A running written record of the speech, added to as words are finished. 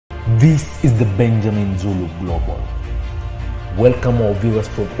This is the Benjamin Zulu Global. Welcome our viewers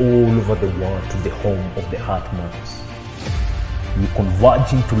from all over the world to the home of the Heartmans. We're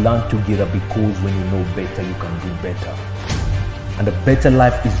converging to learn together because when you know better, you can do better. And a better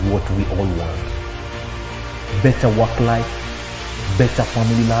life is what we all want. Better work life, better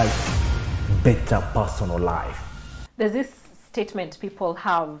family life, better personal life. There's this statement people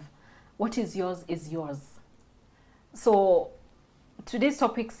have, what is yours is yours. So today's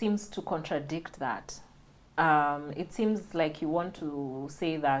topic seems to contradict that. It seems like you want to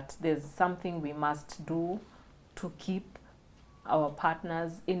say that there's something we must do to keep our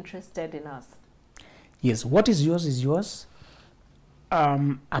partners interested in us. Yes, what is yours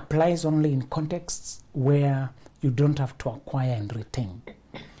applies only in contexts where you don't have to acquire and retain.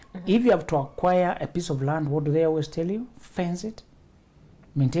 If you have to acquire a piece of land, what do they always tell you? Fence it,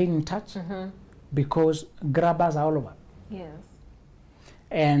 maintain in touch, because grabbers are all over. Yes.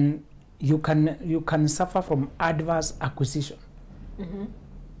 And you can suffer from adverse acquisition,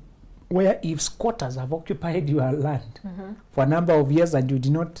 where if squatters have occupied your land for a number of years and you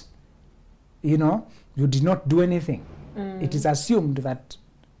did not, you did not do anything, it is assumed that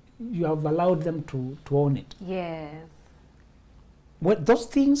you have allowed them to own it. Yes. Well, those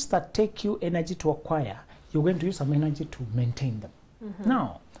things that take you energy to acquire, you're going to use some energy to maintain them.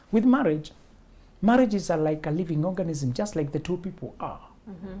 Now, with marriage is like a living organism, just like the two people are.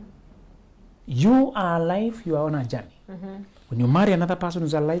 You are alive, you are on a journey. When you marry another person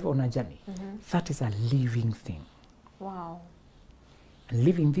who's alive on a journey, that is a living thing. Wow. And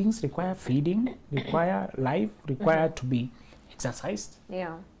living things require feeding, require life, require to be exercised.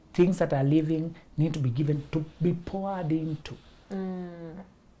 Yeah. Things that are living need to be given, to be poured into,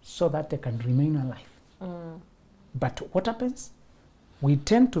 so that they can remain alive. But what happens? We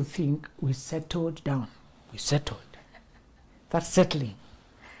tend to think we settled down. We settled. That's settling.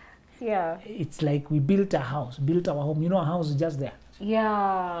 Yeah. It's like we built a house, built our home. You know, a house is just there.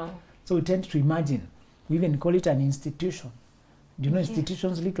 Yeah. So we tend to imagine. We even call it an institution. Do you know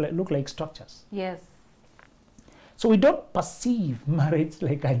institutions look like structures? Yes. So we don't perceive marriage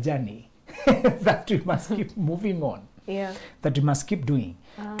like a journey that we must keep moving on, Yeah. that we must keep doing.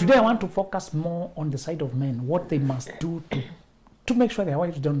 Today I want to focus more on the side of men, what they must do to make sure their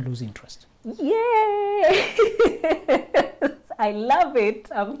wives don't lose interest. Yay! I love it.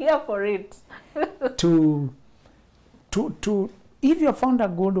 I'm here for it. to if you have found a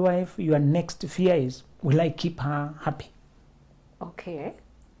good wife, your next fear is, will I keep her happy, Okay.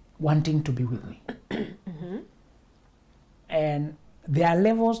 wanting to be with me? And there are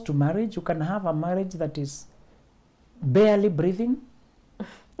levels to marriage. You can have a marriage that is barely breathing.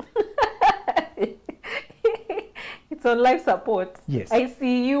 It's on life support. Yes. I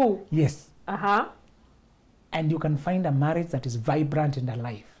see you. Yes. Uh-huh. And you can find a marriage that is vibrant and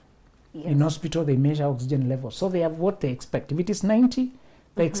alive. Yes. In hospital, they measure oxygen levels. So they have what they expect. If it is 90,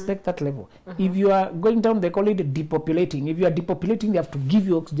 they expect that level. If you are going down, they call it depopulating. If you are depopulating, they have to give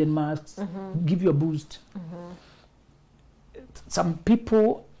you oxygen masks, give you a boost. Some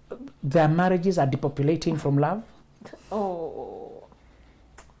people, their marriages are depopulating from love. Oh.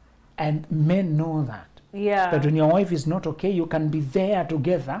 And men know that. Yeah. That when your wife is not okay, you can be there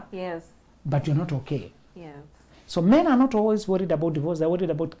together, Yes. but you're not okay. Yes. So men are not always worried about divorce. They're worried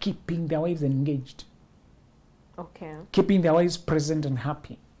about keeping their wives engaged, Okay. keeping their wives present and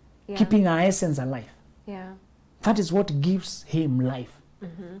happy, Yeah. keeping her essence alive. Yeah. That is what gives him life.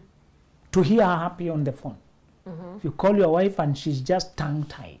 To hear her happy on the phone. If you call your wife and she's just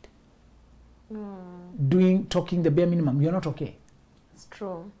tongue-tied, talking the bare minimum, you're not okay. It's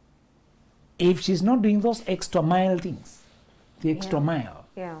true. If she's not doing those extra mile things, the extra Yeah. mile,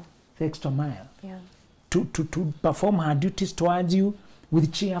 Yeah. the extra mile, Yeah. to perform her duties towards you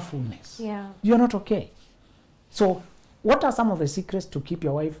with cheerfulness, Yeah. you're not okay. So what are some of the secrets to keep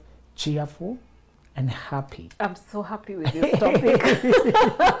your wife cheerful and happy I'm so happy with this topic.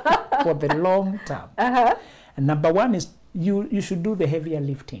 for the long term? And number one is you should do the heavier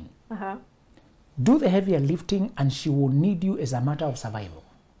lifting. Do the heavier lifting and she will need you as a matter of survival.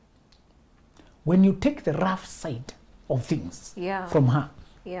 When you take the rough side of things Yeah. from her,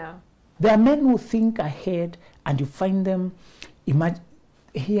 Yeah. there are men who think ahead and you find them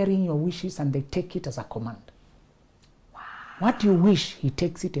hearing your wishes and they take it as a command. Wow. What you wish, he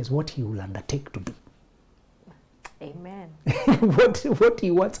takes it as what he will undertake to do. Amen. what he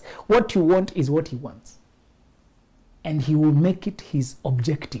wants, what you want is what he wants. And he will make it his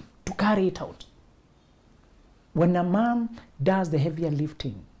objective to carry it out. When a man does the heavier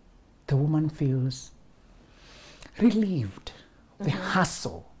lifting, the woman feels relieved. The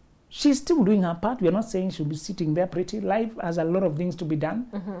hustle, She's still doing her part. We are not saying she'll be sitting there pretty. Life has a lot of things to be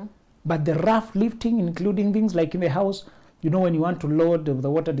done. But the rough lifting, including things like in the house, you know, when you want to load the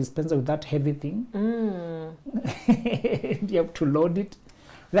water dispenser with that heavy thing, you have to load it.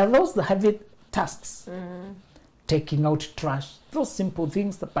 There are those heavy tasks, taking out trash, those simple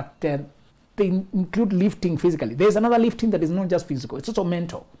things, but they include lifting physically. There's another lifting that is not just physical, it's also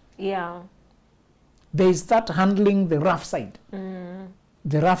mental. Yeah. They start handling the rough side,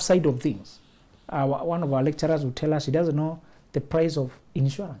 the rough side of things. One of our lecturers would tell us she doesn't know the price of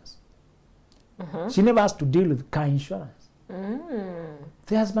insurance. She never has to deal with car insurance.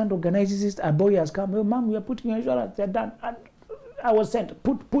 The husband organizes it, a boy has come, oh, Mom, we are putting insurance, they're done. And I was sent,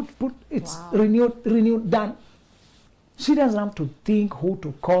 put, it's renewed, done. She doesn't have to think who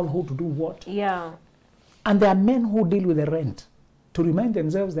to call, who to do what. Yeah. And there are men who deal with the rent to remind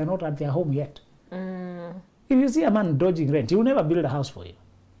themselves they're not at their home yet. If you see a man dodging rent, he will never build a house for you.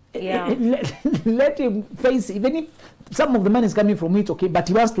 Yeah. Let him face, even if some of the money is coming from it, okay, but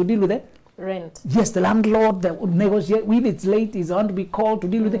he wants to deal with it. Rent. Yes, the landlord that would negotiate with, it's late, he's going to be called to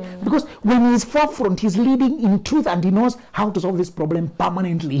deal with it. Because when he's forefront, he's leading in truth and he knows how to solve this problem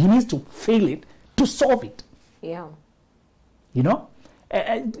permanently. He needs to feel it to solve it. Yeah. You know?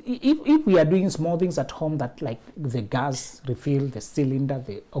 If we are doing small things at home that like the gas refill, the cylinder,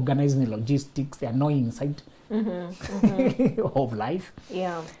 the organizing the logistics, the annoying side of life.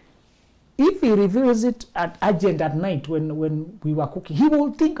 Yeah. If he reveals it at urgent at night when we were cooking, he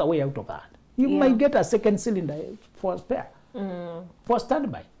will think a way out of that. You might get a second cylinder for a spare, for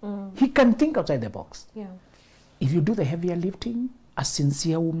standby. He can think outside the box. Yeah. If you do the heavier lifting, a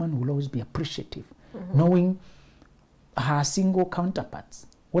sincere woman will always be appreciative, knowing her single counterparts,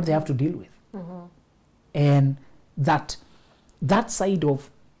 what they have to deal with. And that side of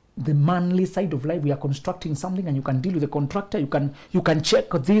the manly side of life, we are constructing something and you can deal with the contractor, you can check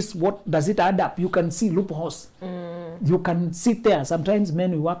this, what does it add up, you can see loopholes, you can sit there. Sometimes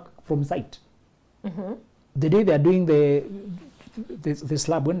men will work from site. The day they are doing the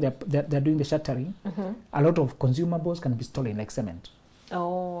slab, when they're doing the shuttering, a lot of consumables can be stolen, like cement.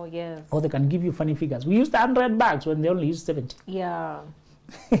 Oh, yes. Or they can give you funny figures. We used 100 bags when they only used 70. Yeah.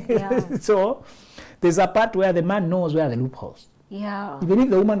 Yeah. So there's a part where the man knows where the loopholes. Yeah. Even if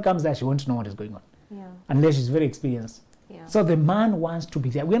the woman comes there, she won't know what is going on. Yeah. Unless she's very experienced. Yeah. So the man wants to be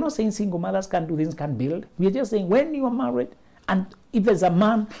there. We're not saying single mothers can't do things, can't build. We're just saying when you are married, and if there's a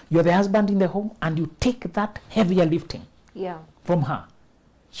man, you're the husband in the home, and you take that heavier lifting from her,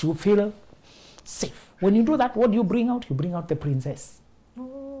 she will feel safe. When you do that, what do you bring out? You bring out the princess.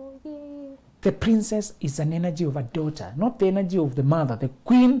 Oh, yeah. The princess is an energy of a daughter, not the energy of the mother. The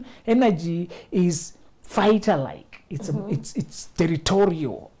queen energy is fighter-like. It's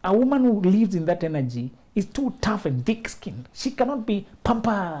territorial. A woman who lives in that energy is too tough and thick-skinned. She cannot be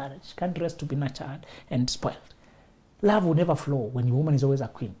pampered. She can't rest to be nurtured and spoiled. Love will never flow when your woman is always a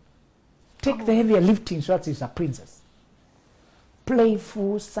queen. Take the heavier lifting shots, she's a princess.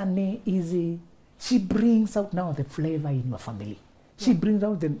 Playful, sunny, easy. She brings out now the flavor in your family. She brings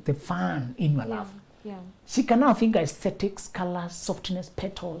out the fun in your love. Yeah. She can now think aesthetics, colors, softness,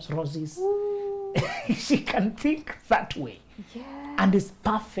 petals, roses. She can think that way. Yeah. And it's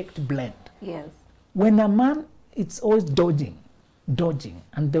perfect blend. Yes. When a man, it's always dodging,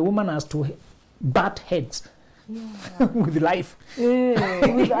 and the woman has to butt heads with life.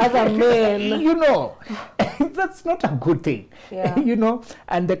 With other men. You know, that's not a good thing. Yeah. You know,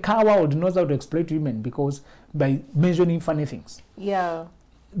 and the car world knows how to exploit women because by mentioning funny things. Yeah.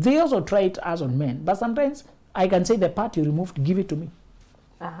 They also try it as on men, but sometimes I can say the part you removed, give it to me.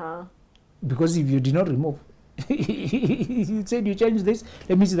 Because if you did not remove, you said you changed this,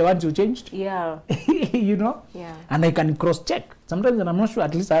 let me see the ones you changed. Yeah. You know? Yeah. And I can cross-check. Sometimes when I'm not sure,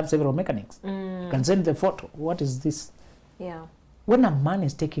 at least I have several mechanics. Can send the photo. What is this? Yeah. When a man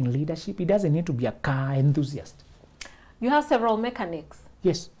is taking leadership, he doesn't need to be a car enthusiast. You have several mechanics.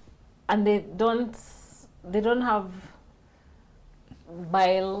 Yes. And they don't have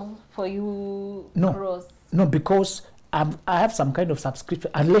bile for you cross. No, because I have some kind of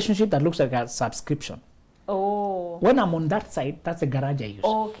subscription, a relationship that looks like a subscription. Oh. When I'm on that side, that's the garage I use.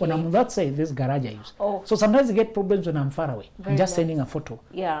 Okay. When I'm on that side, this garage I use. Oh. So sometimes I get problems when I'm far away. Very I'm just nice. sending a photo.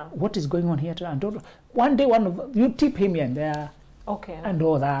 Yeah. What is going on here? One day, you tip him here and there. Okay. And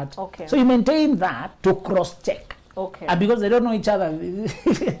all that. Okay. So you maintain that to cross-check. Okay. And because they don't know each other,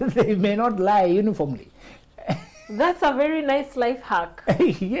 they may not lie uniformly. That's a very nice life hack.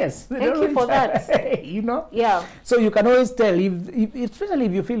 Yes. Thank you for that. You know? Yeah. So you can always tell, especially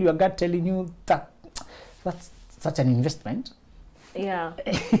if you feel your gut telling you that that's such an investment. Yeah.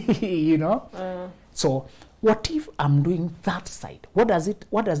 You know? So what if I'm doing that side? What does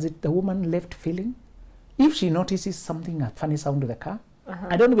it the woman left feeling? If she notices something, a funny sound to the car,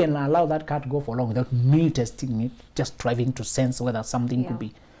 I don't even allow that car to go for long without me testing it, just driving to sense whether something could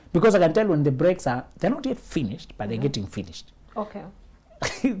be. Because I can tell when the brakes they're not yet finished, but they're getting finished. Okay.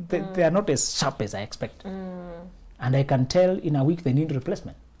 they are not as sharp as I expect. And I can tell in a week they need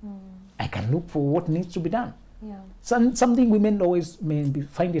replacement. I can look for what needs to be done. Yeah. Something women always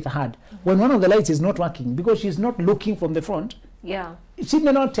find it hard. When one of the lights is not working, because she's not looking from the front, Yeah. she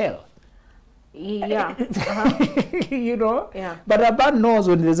may not tell. Yeah. You know? Yeah. But a man knows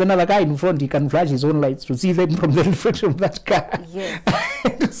when there's another guy in front, he can flash his own lights to see them from the reflection of that car. Yes.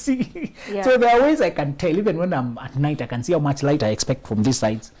 To see. Yeah. So there are ways I can tell. Even when I'm at night, I can see how much light I expect from these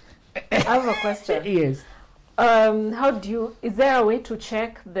sides. I have a question. Yes. Is there a way to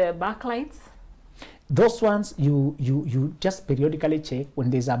check the backlights? Those ones you just periodically check. When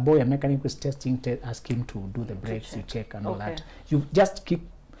there's a mechanic who's testing, ask him to do the brakes, you check and all that. You just keep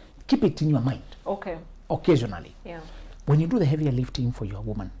it in your mind. Okay. Occasionally. Yeah. When you do the heavier lifting for your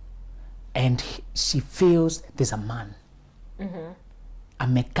woman and she feels there's a man, a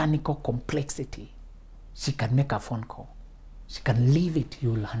mechanical complexity, she can make a phone call. She can leave it,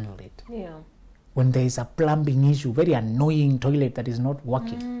 you'll handle it. Yeah. When there is a plumbing issue, very annoying toilet that is not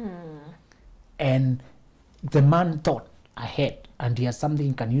working, and the man thought ahead and he has something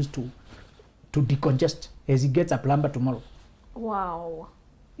he can use to decongest as he gets a plumber tomorrow. Wow.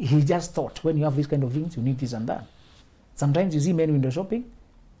 He just thought, when you have these kind of things, you need this and that. Sometimes you see men window shopping.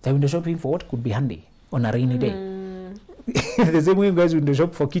 They're window shopping for what could be handy on a rainy day. The same way you guys window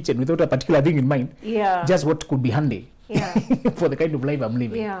shop for kitchen without a particular thing in mind. Yeah. Just what could be handy. Yeah. For the kind of life I'm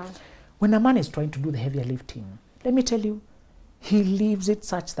living. Yeah. When a man is trying to do the heavier lifting, let me tell you, he leaves it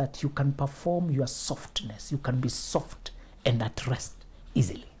such that you can perform your softness. You can be soft and at rest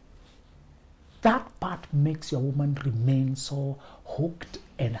easily. That part makes your woman remain so hooked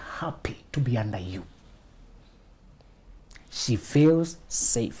and happy to be under you. She feels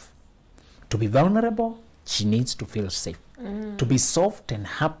safe. To be vulnerable, she needs to feel safe. To be soft and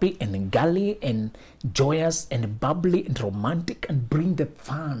happy and gully and joyous and bubbly and romantic and bring the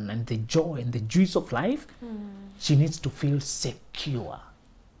fun and the joy and the juice of life, she needs to feel secure.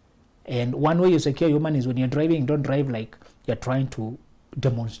 And one way you secure your woman is when you're driving, don't drive like you're trying to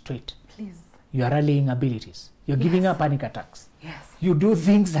demonstrate. Please. You are rallying abilities. You're giving her panic attacks. Yes. You do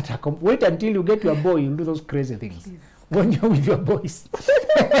things that are... wait until you get your boy, you'll do those crazy things. Please. When you're with your boys.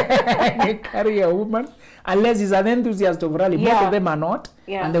 You carry a woman, unless he's an enthusiast of rally. Most of them are not.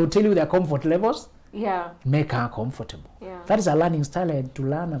 Yeah. And they will tell you their comfort levels. Yeah. Make her comfortable. Yeah. That is a learning style I had to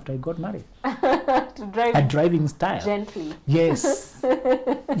learn after I got married. To drive A driving style. gently. Yes.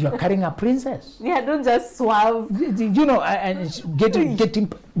 You're carrying a princess. Yeah, don't just swerve. You know, and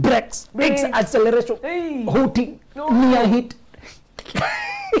getting brakes, acceleration, hooting, near hit.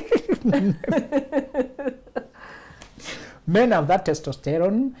 Men have that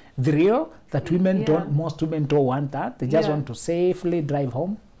testosterone thrill that women don't. Most women don't want that. They just want to safely drive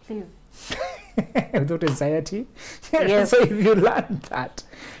home. Please. Without anxiety. Yes. So if you learn that,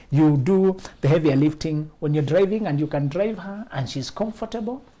 you do the heavier lifting when you're driving, and you can drive her and she's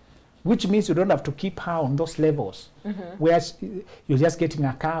comfortable, which means you don't have to keep her on those levels where you're just getting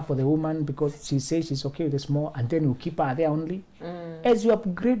a car for the woman because she says she's okay with the small, and then you keep her there only. As you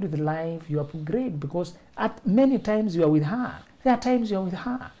upgrade with life, you upgrade, because at many times you are with her. There are times you are with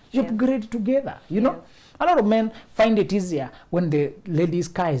her. You upgrade together, you know. A lot of men find it easier when the lady's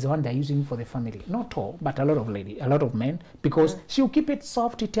car is the one they're using for the family. Not all, but a lot of men, because she'll keep it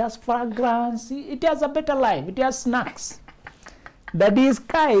soft, it has fragrance, it has a better life, it has snacks. Daddy's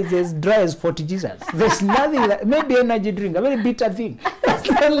car is as dry as 40 Jesus. There's nothing like, maybe energy drink, a very bitter thing. That's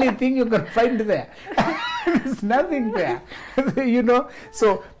the only thing you can find there. There's nothing there. You know?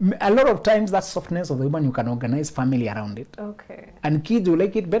 So a lot of times that softness of the woman, you can organize family around it. Okay. And kids will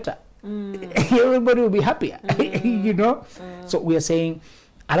like it better. Everybody will be happier. You know? So we are saying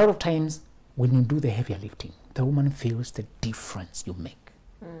a lot of times when you do the heavier lifting, the woman feels the difference you make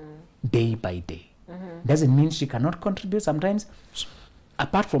day by day. Doesn't mean she cannot contribute. Sometimes,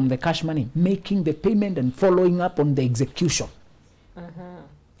 apart from the cash money, making the payment and following up on the execution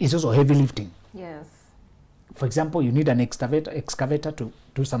is also heavy lifting. Yes. For example, you need an excavator to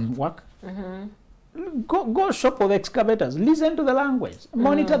do some work. Go shop for the excavators. Listen to the language.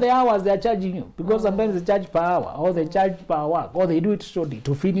 Monitor the hours they are charging you, because sometimes they charge per hour, or they charge per work, or they do it slowly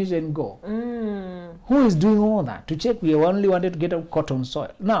to finish and go. Who is doing all that? To check, we only wanted to get out cotton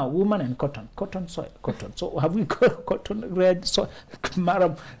soil. Now, woman and cotton soil, cotton. So have we got cotton, red soil?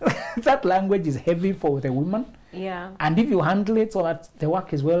 Madam, that language is heavy for the woman. Yeah. And if you handle it so that the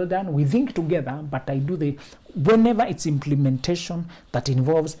work is well done, we think together, but I do whenever it's implementation that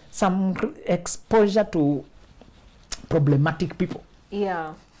involves some exposure to problematic people,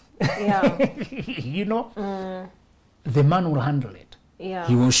 Yeah. Yeah. You know, the man will handle it. Yeah.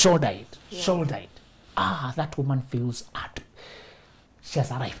 He will shoulder it, shoulder it. Ah, that woman feels she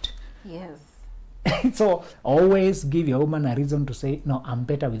has arrived. Yes. So always give your woman a reason to say, no, I'm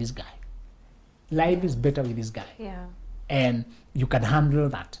better with this guy. Life is better with this guy. Yeah. And you can handle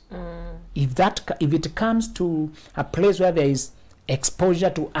that. If it comes to a place where there is exposure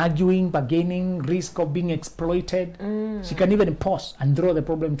to arguing, bargaining, risk of being exploited, she can even pause and throw the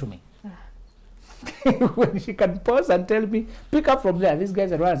problem to me. When she can pause and tell me, pick up from there, these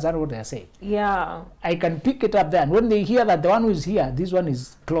guys are understand what they are saying. Yeah. I can pick it up there, and when they hear that the one who is here, this one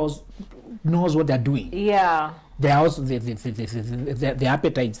is close, knows what they're doing. Yeah. They are also the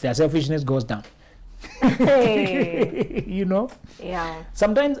appetites, their selfishness goes down. Hey. You know. Yeah.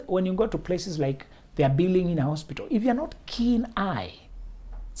 Sometimes when you go to places like they are billing in a hospital, if you're not keen eye,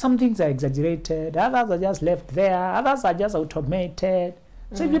 some things are exaggerated, others are just left there, others are just automated.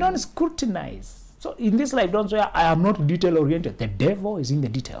 So if you don't scrutinize, so in this life, don't say, I am not detail oriented. The devil is in the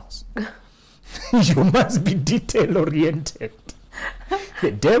details. You must be detail oriented.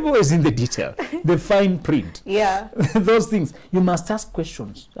 The devil is in the detail, the fine print. Yeah. Those things. You must ask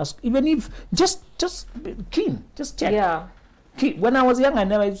questions. Even if just keen, just check. Yeah. When I was young, I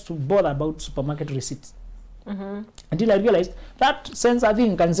never used to bother about supermarket receipts. Until I realized that sensor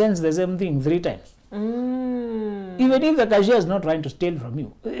thing can sense the same thing 3 times. Even if the cashier is not trying to steal from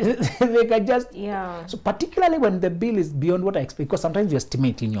you, they can just. Yeah. So particularly when the bill is beyond what I expect, because sometimes you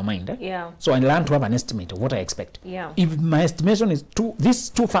estimate in your mind. Yeah. So I learned to have an estimate of what I expect. Yeah. If my estimation is too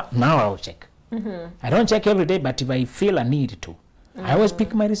far, now I'll check. I don't check every day, but if I feel a need to, I always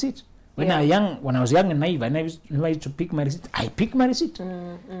pick my receipt. When I was young and naive, I never used to pick my receipt. I pick my receipt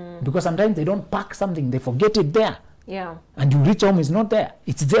because sometimes they don't pack something, they forget it there. Yeah. And you reach home, it's not there.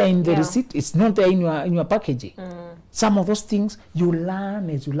 It's there in the receipt. It's not there in your packaging. Some of those things you learn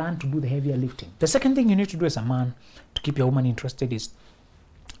as you learn to do the heavier lifting. The second thing you need to do as a man to keep your woman interested is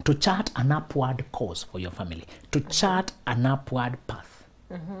to chart an upward course for your family. To chart an upward path.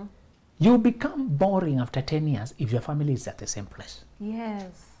 You become boring after 10 years if your family is at the same place.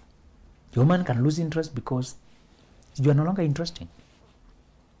 Yes. Your woman can lose interest because you are no longer interesting.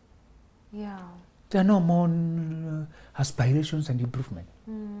 Yeah. There are no more aspirations and improvement.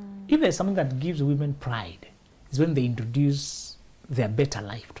 If there's something that gives women pride, is when they introduce their better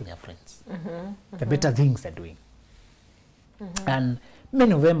life to their friends, the better things they're doing. And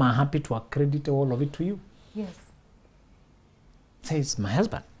many of them are happy to accredit all of it to you. Yes. Says, my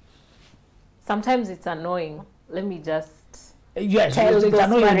husband. Sometimes it's annoying. Let me just. Yes, Tell it's those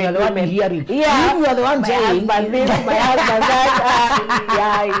annoying when you're the one women. hearing. Yeah. If you are the one My saying, husband this, my husband that.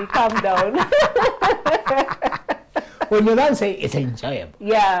 Yeah, you calm down. when you don't say it's enjoyable.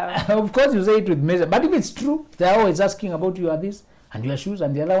 Yeah. Of course you say it with measure. But if it's true, they're always asking about you are this and your shoes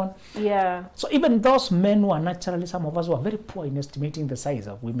and the other one. Yeah. So even those men who are naturally, some of us who are very poor in estimating the size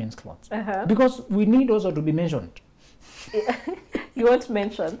of women's clothes. Because we need also to be mentioned. You want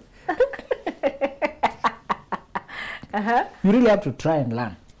mentions? You really have to try and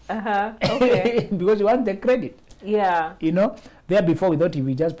learn. Okay. Because you want the credit. Yeah. You know, there before we thought if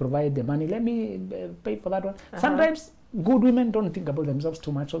we just provide the money, let me pay for that one. Sometimes good women don't think about themselves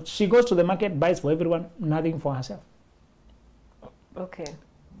too much. So she goes to the market, buys for everyone, nothing for herself. Okay.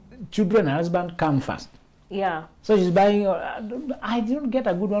 Children and husband come first. Yeah. So she's buying, I didn't get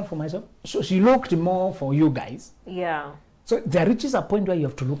a good one for myself. So she looked more for you guys. Yeah. So there reaches a point where you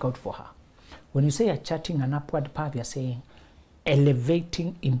have to look out for her. When you say you're charting an upward path, you're saying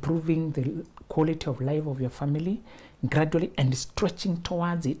elevating, improving the quality of life of your family gradually and stretching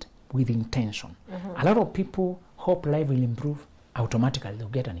towards it with intention. A lot of people hope life will improve. Automatically they'll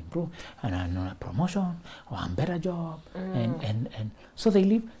get an improvement and a promotion or a better job and so they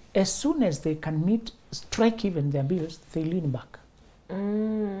live. As soon as they can strike even their bills, they lean back.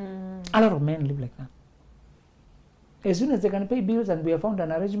 A lot of men live like that. As soon as they can pay bills and we have found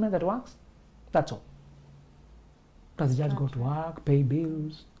an arrangement that works, that's all. Does just go to work, pay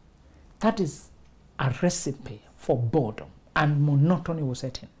bills. That is a recipe for boredom and monotony will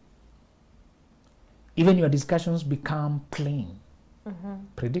set in. Even your discussions become plain,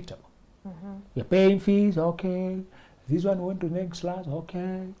 predictable. You're paying fees, okay. This one went to next class,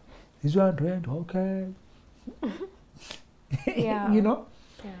 okay. This one went, okay. Yeah. You know?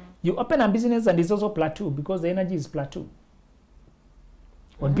 Yeah. You open a business and it's also plateau because the energy is plateau.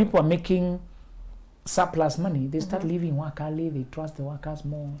 When people are making surplus money, they start leaving work early, they trust the workers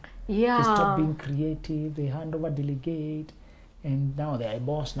more. Yeah. They stop being creative, they hand over, delegate, and now they are a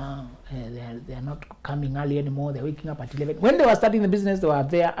boss now. They are not coming early anymore, they're waking up at 11. When they were starting the business, they were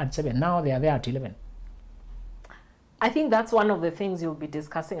there at 7. Now they are there at 11. I think that's one of the things you'll be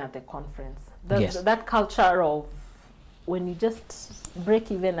discussing at the conference. Yes. That culture of when you just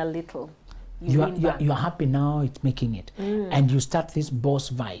break even a little, you are happy now, it's making it. And you start this boss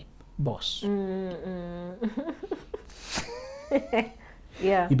vibe. Boss.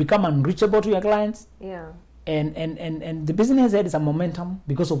 Yeah. You become unreachable to your clients. Yeah. And the business head is a momentum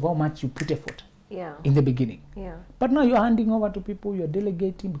because of how much you put effort Yeah. in the beginning. Yeah. But now you're handing over to people, you're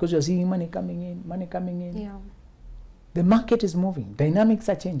delegating because you're seeing money coming in. Yeah. The market is moving, dynamics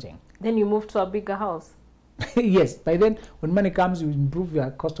are changing. Then you move to a bigger house. Yes, by then when money comes, you improve your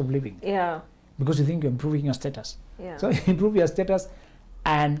cost of living Yeah. because you think you're improving your status. Yeah. So you improve your status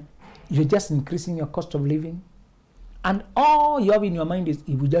and you're just increasing your cost of living. And all you have in your mind is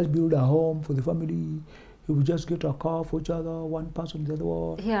if we just build a home for the family, if we just get a car for each other, one person the other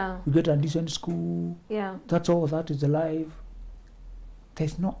one, Yeah. we get a decent school, Yeah. that's all, that is the life.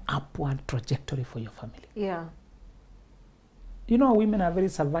 There's no upward trajectory for your family. Yeah. You know, women are very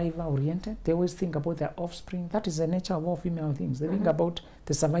survivor oriented. They always think about their offspring. That is the nature of all female things. They think about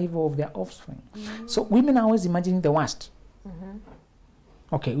the survival of their offspring. So women are always imagining the worst.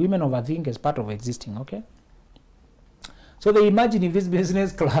 Okay, women overthink as part of existing, okay? So they imagine if this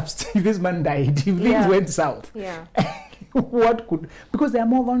business collapsed, if this man died, if things went south, Yeah. what could, because they are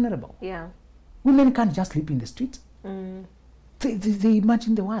more vulnerable. Yeah. Women can't just sleep in the streets. They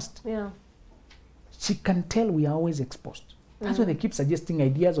imagine the worst. Yeah. She can tell we are always exposed. That's why they keep suggesting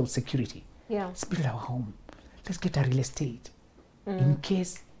ideas of security. Yeah. Let's build our home. Let's get a real estate in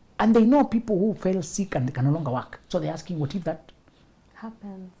case. And they know people who fell sick and they can no longer work. So they're asking, what if that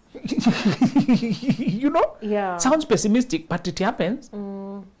Happens. you know? Yeah. Sounds pessimistic, but it happens.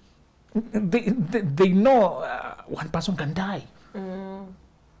 They know one person can die.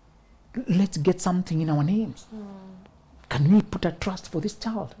 Let's get something in our names. Can we put a trust for this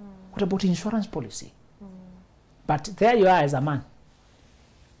child? What about insurance policy? But there you are as a man.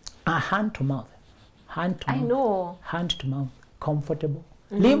 A hand to mouth. Hand to mouth. I know. Hand to mouth. Comfortable.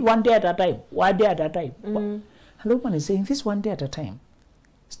 Live one day at a time. One day at a time. And the woman is saying, this one day at a time.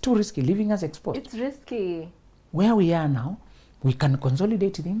 It's too risky, leaving us exposed. It's risky. Where we are now, we can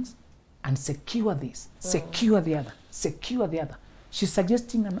consolidate things and secure this, secure the other, secure the other. She's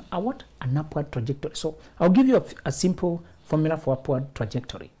suggesting an upward trajectory. So I'll give you a simple formula for upward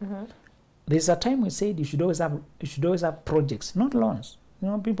trajectory. There's a time we said you should always have projects, not loans. You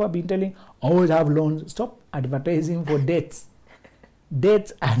know, people have been telling, always have loans. Stop advertising for debts.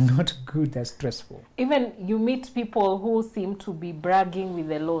 Debts are not good, they're stressful. Even you meet people who seem to be bragging with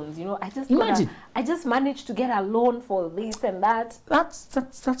the loans. You know, I just managed to get a loan for this and that.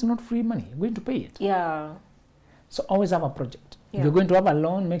 That's not free money. You're going to pay it. Yeah. So always have a project. Yeah. If you're going to have a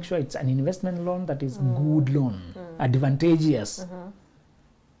loan, make sure it's an investment loan that is good loan, advantageous.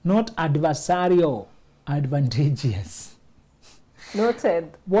 Not adversarial, advantageous.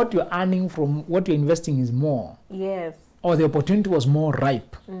 Noted. What you're earning from what you're investing is more. Yes. Or the opportunity was more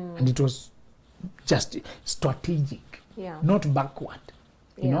ripe and it was just strategic, not backward,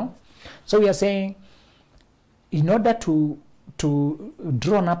 you know. So we are saying, in order to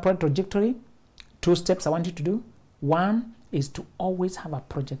draw an upward trajectory, 2 steps I want you to do. One is to always have a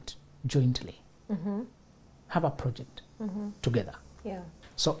project jointly. Have a project together. Yeah.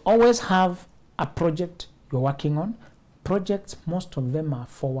 So always have a project you're working on. Projects, most of them are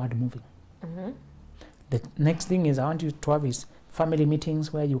forward moving. The next thing is I want you to have is family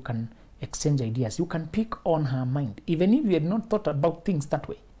meetings where you can exchange ideas. You can pick on her mind. Even if you had not thought about things that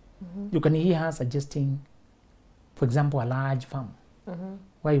way, you can hear her suggesting, for example, a large farm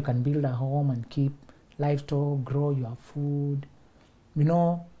where you can build a home and keep livestock, grow your food. You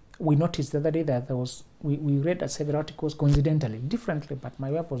know, we noticed the other day that we read several articles coincidentally, differently, but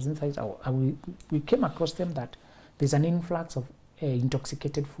my wife was inside. We came across them that there's an influx of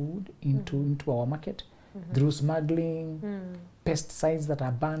intoxicated food into our market through smuggling, pesticides that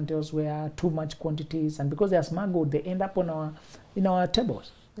are banned elsewhere, too much quantities, and because they are smuggled, they end up in our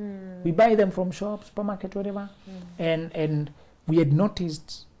tables. We buy them from shops, supermarket, whatever, and we had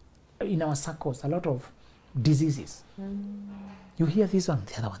noticed in our circles a lot of diseases. You hear this one,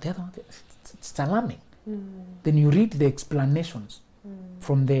 the other one, it's alarming. Then you read the explanations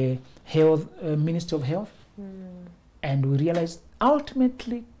from the health Ministry of Health, and we realize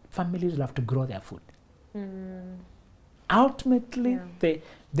ultimately families will have to grow their food. Ultimately, the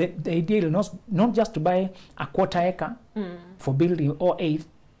idea is not just to buy a quarter acre for building or eighth,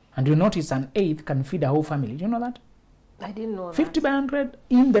 and you notice an eighth can feed a whole family. Do you know that? I didn't know 50 by 100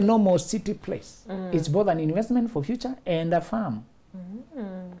 in the normal city place. It's both an investment for future and a farm.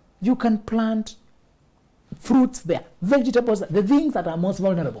 You can plant fruits there, vegetables, the things that are most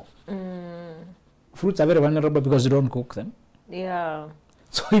vulnerable. fruits are very vulnerable because you don't cook them. Yeah.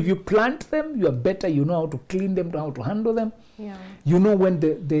 So if you plant them, you are better. You know how to clean them, how to handle them. Yeah. You know when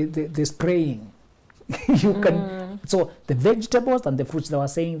the spraying. You can. So the vegetables and the fruits, they were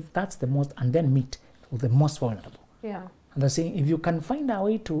saying that's the most, and then meat, the most vulnerable. Yeah. And they're saying if you can find a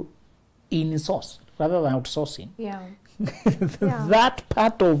way to in-source rather than outsourcing Yeah. that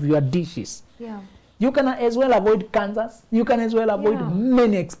part of your dishes, Yeah. you can as well avoid cancers. You can as well avoid Yeah.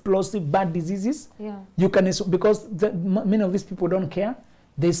 many explosive bad diseases. Yeah. You can because many of these people don't care.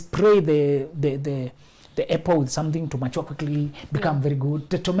 They spray the apple with something to mature quickly, become very good.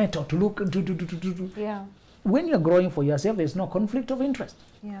 The tomato to look. Yeah. When you're growing for yourself, there's no conflict of interest.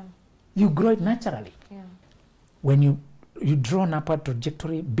 Yeah. You grow it naturally. Yeah. When you draw an upward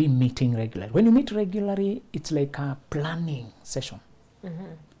trajectory, be meeting regularly. When you meet regularly, it's like a planning session.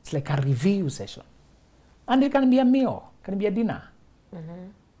 It's like a review session. And it can be a meal, can be a dinner.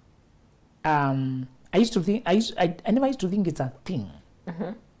 I used to think, I never used to think it's a thing.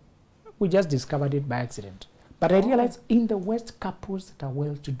 We just discovered it by accident. But I realized in the West, couples that are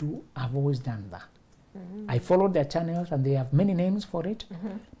well-to-do have always done that. I followed their channels and they have many names for it.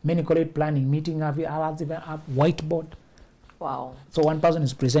 Many call it planning, meeting, have whiteboard. Wow. So one person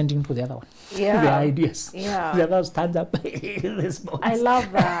is presenting to the other one Yeah. their ideas. Yeah. The other stands up. Responds. I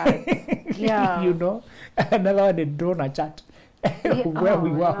love that. Yeah. You know, another one had drawn a chart where we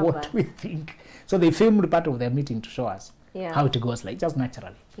I were, love what that. we think. So they filmed part of their meeting to show us Yeah. how it goes, like just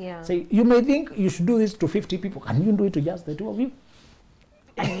naturally. Yeah. So you may think you should do this to 50 people. Can you do it to just the two of you?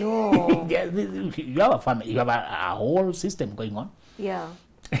 I know. Yeah, you have a family. You have a whole system going on. Yeah.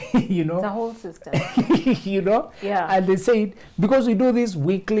 You The know. whole system. You know. Yeah. And they say because we do this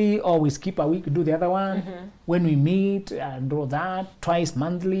weekly or we skip a week, do the other one. When we meet and do that twice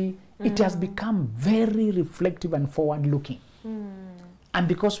monthly, it has become very reflective and forward-looking. And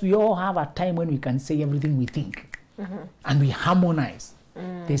because we all have a time when we can say everything we think, and we harmonize,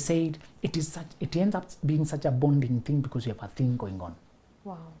 they said it ends up being such a bonding thing because you have a thing going on.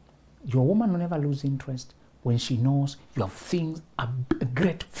 Wow. Your woman will never lose interest when she knows you have things, a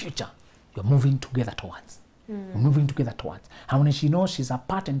great future you're moving together towards. You're moving together towards. And when she knows she's a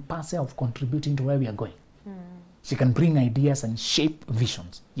part and parcel of contributing to where we are going, she can bring ideas and shape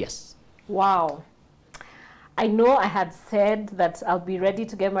visions. Yes. Wow. I know I had said that I'll be ready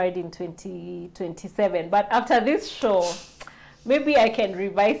to get married in 2027, but after this show, maybe I can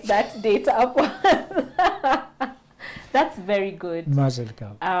revise that date upwards. That's very good.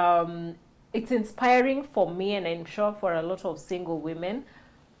 It's inspiring for me, and I'm sure for a lot of single women,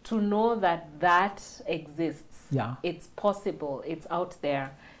 to know that exists. Yeah. It's possible. It's out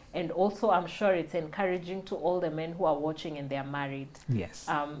there. And also, I'm sure it's encouraging to all the men who are watching and they're married. Yes.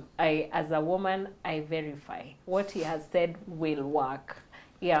 I, as a woman, I verify what he has said will work.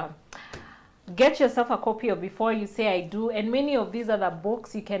 Yeah. Get yourself a copy of Before You Say I Do, and many of these other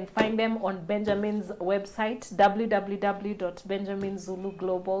books, you can find them on Benjamin's website,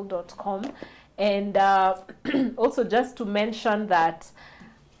 www.benjaminzuluglobal.com. And also just to mention that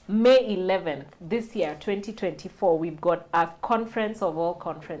May 11th, this year, 2024, we've got a conference of all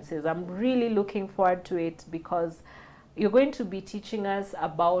conferences. I'm really looking forward to it because you're going to be teaching us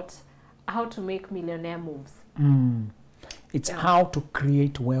about how to make millionaire moves. It's how to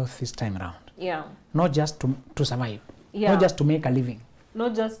create wealth this time around. Yeah. Not just to survive. Yeah. Not just to make a living.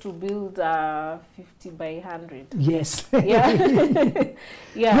 Not just to build 50 by 100. Yes. Yeah.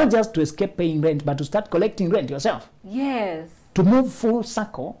 Yeah. Not just to escape paying rent, but to start collecting rent yourself. Yes. To move full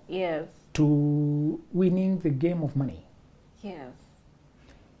circle Yes. to winning the game of money. Yes.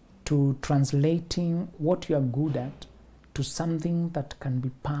 To translating what you are good at to something that can be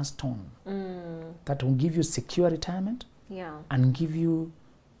passed on. That will give you secure retirement Yeah. and give you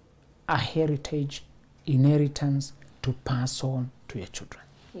a heritage, inheritance to pass on to your children.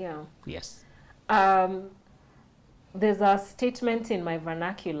 Yeah. Yes. There's a statement in my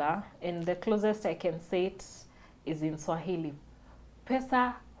vernacular, and the closest I can say it is in Swahili.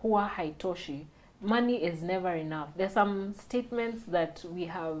 Pesa huwa haitoshi. Money is never enough. There's some statements that we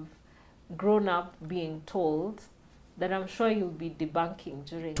have grown up being told that I'm sure you'll be debunking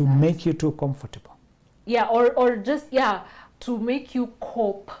during To that. make you too comfortable. Yeah, or just, yeah, to make you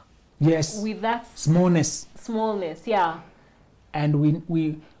cope Yes. with that Smallness. smallness. Yeah. And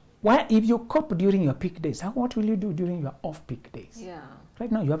why if you cope during your peak days, what will you do during your off-peak days? Yeah.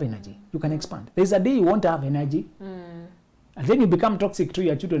 Right now you have energy. You can expand. There's a day you won't have energy. And then you become toxic to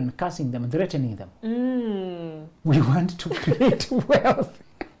your children and cursing them and threatening them. We want to create wealth.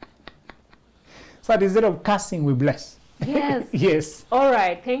 So instead of cursing, we bless. Yes. Yes. All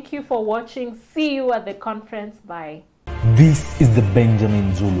right. Thank you for watching. See you at the conference. Bye. This is the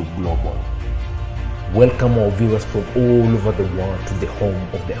Benjamin Zulu Global. Welcome our viewers from all over the world to the home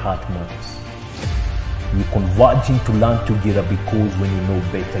of the Heartmans. We're converging to learn together because when you know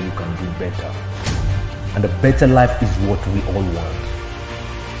better, you can do better. And a better life is what we all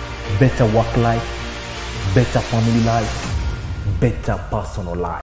want. Better work life, better family life, better personal life.